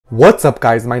What's up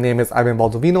guys, my name is Ivan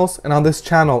Valdovinos, and on this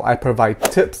channel I provide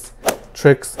tips,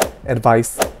 tricks,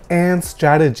 advice, and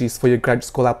strategies for your graduate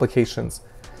school applications.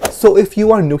 So if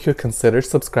you are new here, consider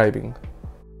subscribing.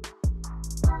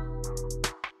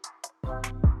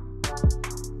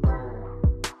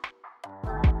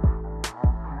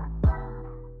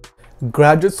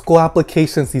 Graduate school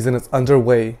application season is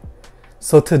underway.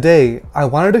 So today, I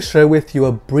wanted to share with you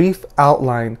a brief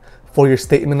outline for your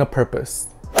statement of purpose.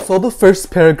 So the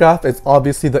first paragraph is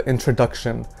obviously the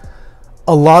introduction.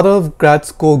 A lot of grad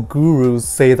school gurus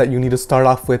say that you need to start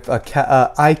off with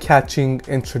a eye-catching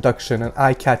introduction, an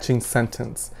eye-catching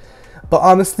sentence. But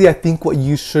honestly, I think what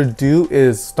you should do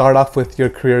is start off with your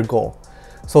career goal.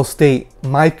 So state,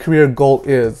 my career goal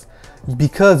is,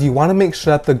 because you want to make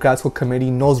sure that the grad school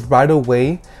committee knows right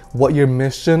away what your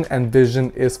mission and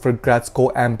vision is for grad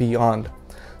school and beyond.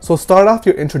 So start off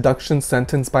your introduction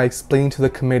sentence by explaining to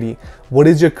the committee what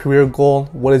is your career goal,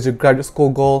 what is your graduate school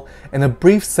goal, and a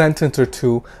brief sentence or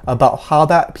two about how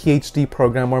that PhD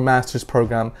program or master's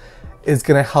program is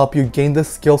going to help you gain the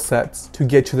skill sets to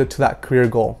get you to that career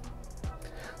goal.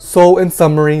 So in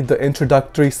summary, the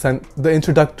introductory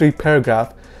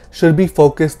paragraph should be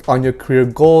focused on your career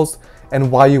goals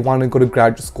and why you want to go to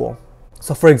graduate school.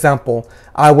 So for example,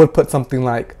 I would put something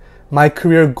like, my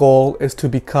career goal is to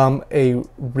become a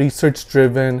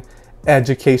research-driven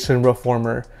education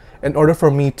reformer in order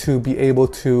for me to be able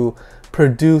to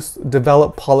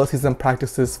develop policies and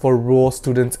practices for rural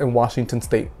students in Washington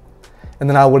State. And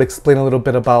then I would explain a little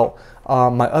bit about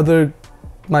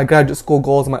my graduate school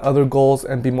goals, my other goals,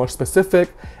 and be more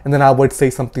specific. And then I would say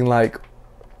something like,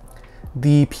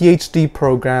 the PhD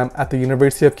program at the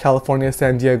University of California,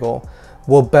 San Diego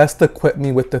will best equip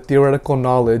me with the theoretical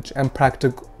knowledge,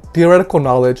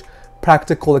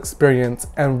 practical experience,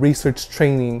 and research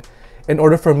training in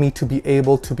order for me to be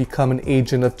able to become an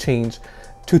agent of change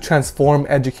to transform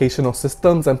educational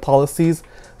systems and policies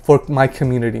for my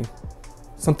community.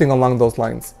 Something along those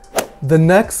lines. The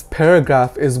next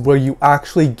paragraph is where you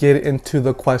actually get into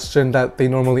the question that they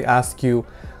normally ask you: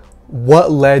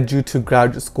 what led you to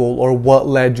graduate school, or what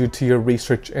led you to your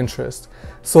research interest?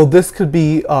 So this could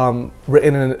be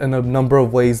written in a number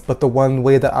of ways, but the one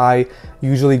way that I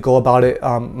usually go about it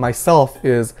myself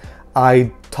is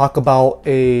I talk about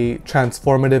a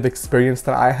transformative experience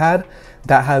that I had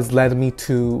that has led me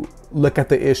to look at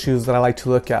the issues that I like to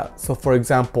look at. So for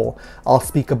example, I'll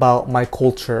speak about my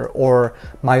culture or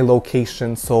my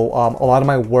location. So a lot of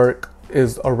my work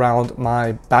is around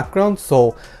my background.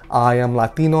 So I am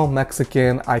Latino,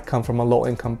 Mexican, I come from a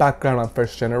low-income background, I'm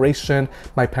first generation.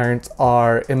 My parents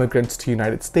are immigrants to the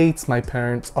United States. My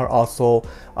parents are also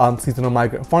seasonal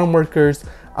migrant farm workers.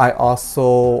 I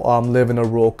also live in a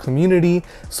rural community.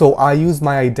 So I use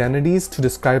my identities to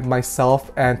describe myself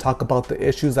and talk about the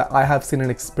issues that I have seen and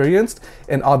experienced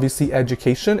in obviously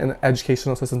education and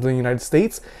educational systems in the United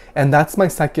States. And that's my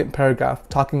second paragraph,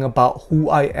 talking about who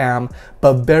I am,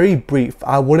 but very brief.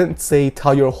 I wouldn't say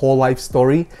tell your whole life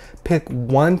story. Pick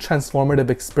one transformative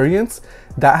experience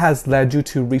that has led you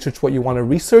to research what you want to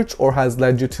research, or has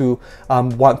led you to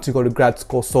want to go to grad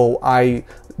school. So I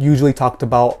usually talked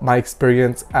about my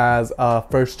experience as a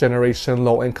first generation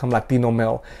low income Latino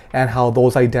male and how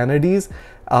those identities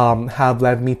have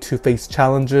led me to face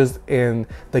challenges in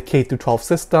the K-12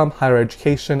 system, higher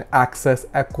education, access,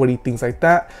 equity, things like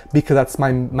that, because that's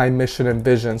my mission and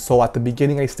vision. So at the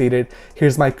beginning I stated,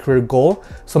 here's my career goal.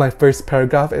 So my first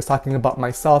paragraph is talking about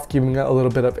myself, giving a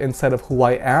little bit of insight of who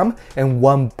I am in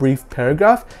one brief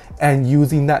paragraph, and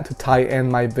using that to tie in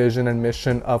my vision and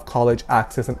mission of college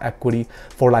access and equity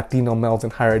for Latino males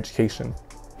in higher education.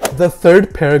 The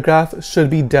third paragraph should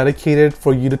be dedicated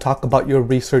for you to talk about your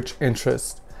research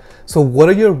interests. So what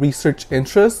are your research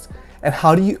interests, and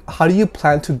how do you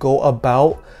plan to go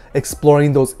about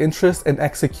exploring those interests and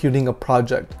executing a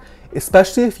project?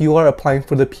 Especially if you are applying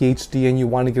for the PhD and you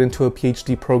want to get into a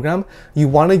PhD program, you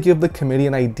want to give the committee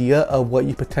an idea of what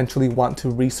you potentially want to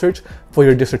research for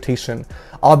your dissertation.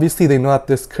 Obviously, they know that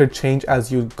this could change as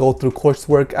you go through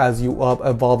coursework, as you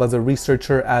evolve as a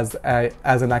researcher, as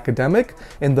an academic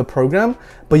in the program,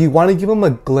 but you want to give them a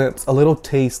glimpse, a little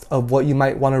taste of what you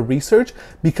might want to research,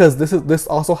 because this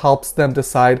also helps them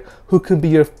decide who can be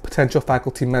your potential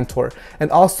faculty mentor.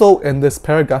 And also in this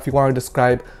paragraph, you want to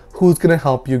describe who's going to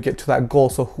help you get to that goal.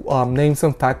 So name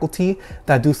some faculty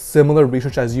that do similar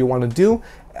research as you want to do,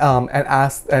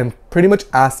 and pretty much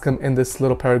ask them in this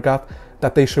little paragraph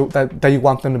that you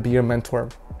want them to be your mentor.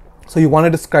 So you want to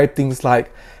describe things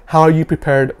like, how are you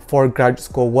prepared for graduate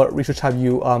school? What research have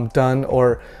you done,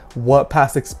 or what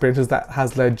past experiences that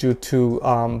has led you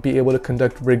to be able to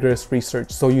conduct rigorous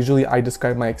research. So usually I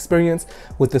describe my experience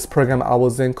with this program I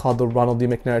was in called the Ronald D.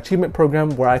 McNair Achievement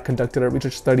Program, where I conducted a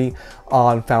research study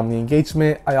on family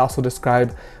engagement. I also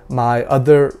describe my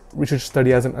other research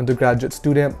study as an undergraduate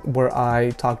student, where I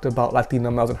talked about Latino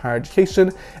males in higher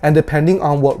education, and depending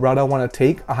on what route I want to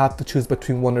take, I have to choose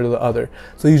between one or the other.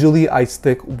 So usually I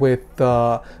stick with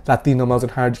the Latino males in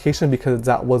higher education because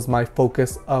that was my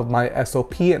focus of my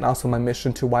SOP and also my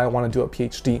mission to why I want to do a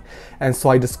PhD. And so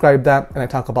I describe that, and I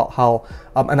talk about how,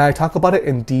 and I talk about it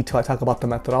in detail. I talk about the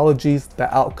methodologies,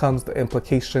 the outcomes, the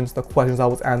implications, the questions I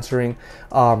was answering,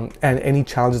 and any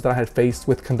challenges that I had faced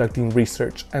with conducting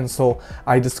research. And so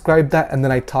I describe that, and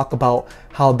then I talk about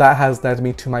how that has led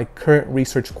me to my current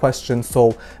research questions.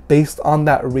 So based on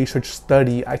that research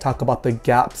study, I talk about the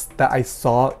gaps that I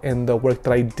saw in the work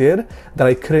that I did that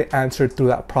I couldn't answer through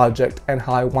that project, and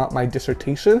how I want my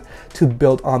dissertation to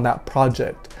build on that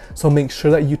project. So make sure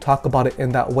that you talk about it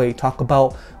in that way. Talk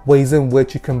about ways in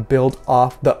which you can build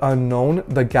off the unknown,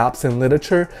 the gaps in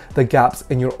literature, the gaps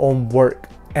in your own work,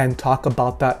 and talk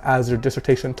about that as your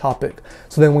dissertation topic.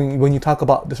 So then when you talk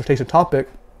about dissertation topic,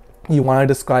 you want to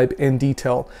describe in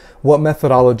detail what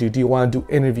methodology. Do you want to do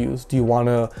interviews? Do you want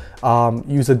to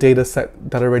use a data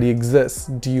set that already exists?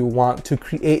 Do you want to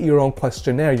create your own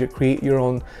questionnaire? You create your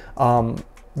own,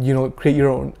 create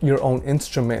your own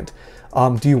instrument.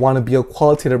 Do you want to be a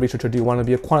qualitative researcher? Do you want to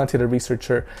be a quantitative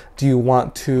researcher? Do you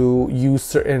want to use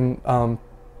certain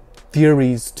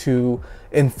theories to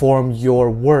inform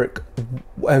your work?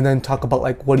 And then talk about,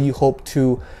 like, what do you hope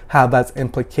to have as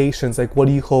implications? Like, what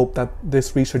do you hope that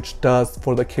this research does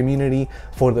for the community,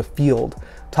 for the field?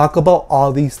 Talk about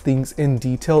all these things in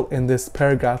detail in this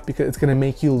paragraph, because it's going to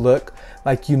make you look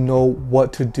like you know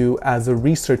what to do as a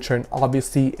researcher. And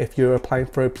obviously, if you're applying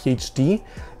for a PhD,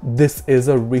 this is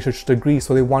a research degree.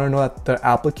 So they want to know that the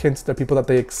applicants, the people that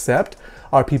they accept,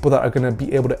 are people that are going to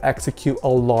be able to execute a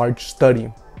large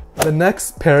study. The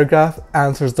next paragraph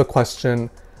answers the question,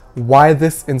 why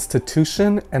this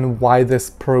institution and why this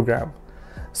program?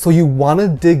 So you want to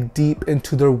dig deep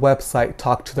into their website,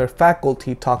 talk to their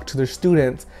faculty, talk to their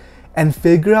students, and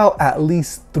figure out at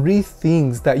least 3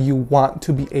 things that you want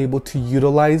to be able to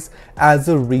utilize as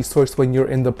a resource when you're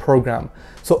in the program.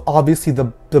 So obviously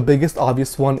the biggest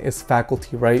obvious one is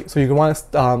faculty, right? So you're gonna want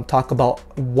to talk about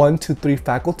 1 to 3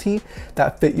 faculty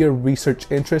that fit your research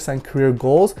interests and career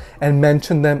goals, and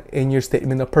mention them in your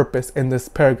statement of purpose in this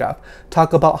paragraph.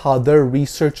 Talk about how their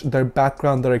research, their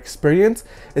background, their experience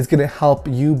is gonna help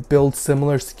you build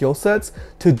similar skill sets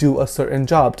to do a certain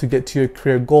job, to get to your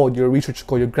career goal, your research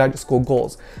goal, your graduate school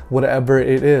goals, whatever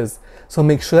it is. So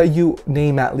make sure that you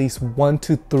name at least 1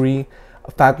 to 3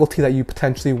 faculty that you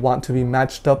potentially want to be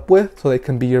matched up with so they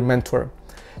can be your mentor.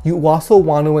 You also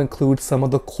want to include some of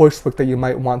the coursework that you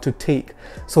might want to take.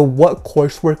 So what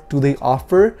coursework do they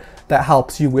offer that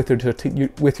helps you with your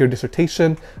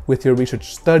dissertation, with your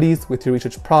research studies, with your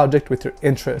research project, with your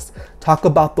interests? Talk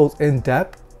about those in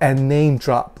depth and name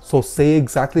drop. So say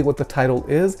exactly what the title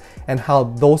is and how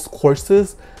those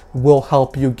courses will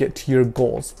help you get to your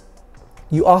goals.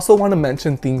 You also want to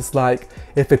mention things like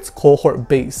if it's cohort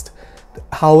based.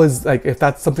 If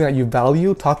that's something that you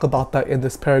value, talk about that in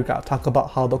this paragraph. Talk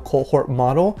about how the cohort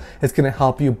model is going to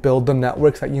help you build the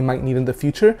networks that you might need in the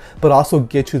future, but also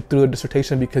get you through a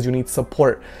dissertation because you need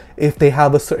support. If they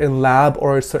have a certain lab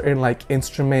or a certain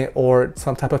instrument or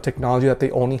some type of technology that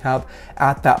they only have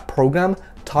at that program,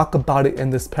 talk about it in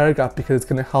this paragraph because it's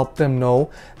going to help them know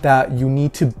that you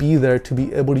need to be there to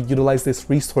be able to utilize this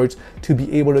resource to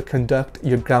be able to conduct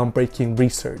your groundbreaking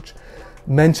research.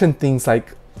 Mention things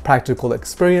like practical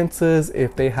experiences.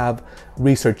 If they have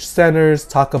research centers,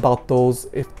 talk about those.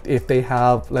 If they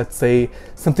have, let's say,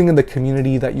 something in the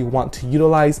community that you want to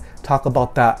utilize, talk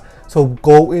about that. So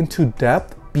go into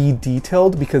depth, be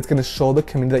detailed, because it's going to show the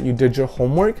community that you did your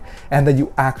homework and that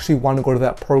you actually want to go to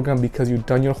that program because you've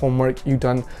done your homework, you've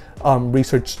done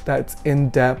research that's in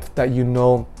depth, that you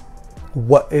know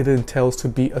what it entails to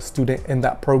be a student in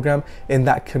that program, in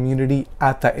that community,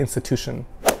 at that institution.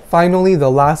 Finally,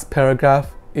 the last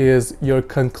paragraph is your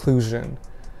conclusion.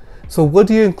 So what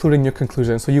do you include in your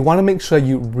conclusion? So you want to make sure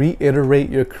you reiterate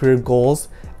your career goals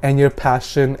and your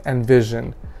passion and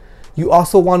vision. You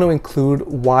also want to include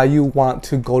why you want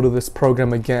to go to this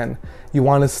program again. You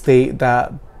want to state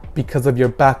that because of your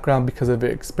background, because of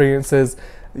your experiences,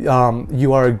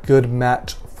 you are a good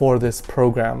match for this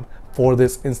program, for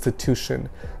this institution.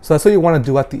 So that's what you want to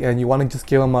do at the end. You want to just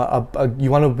give them you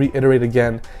want to reiterate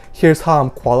again, here's how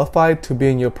I'm qualified to be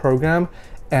in your program,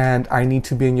 and I need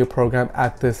to be in your program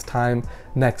at this time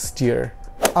next year.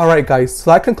 Alright guys,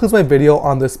 so that concludes my video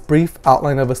on this brief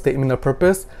outline of a statement of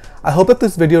purpose. I hope that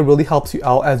this video really helps you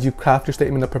out as you craft your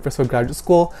statement of purpose for graduate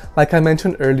school. Like I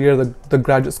mentioned earlier, the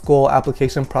graduate school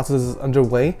application process is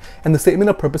underway, and the statement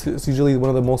of purpose is usually one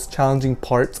of the most challenging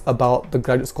parts about the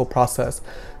graduate school process.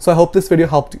 So I hope this video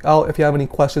helped you out. If you have any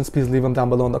questions, please leave them down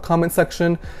below in the comment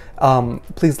section.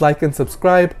 Please like and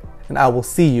subscribe, and I will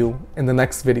see you in the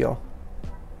next video.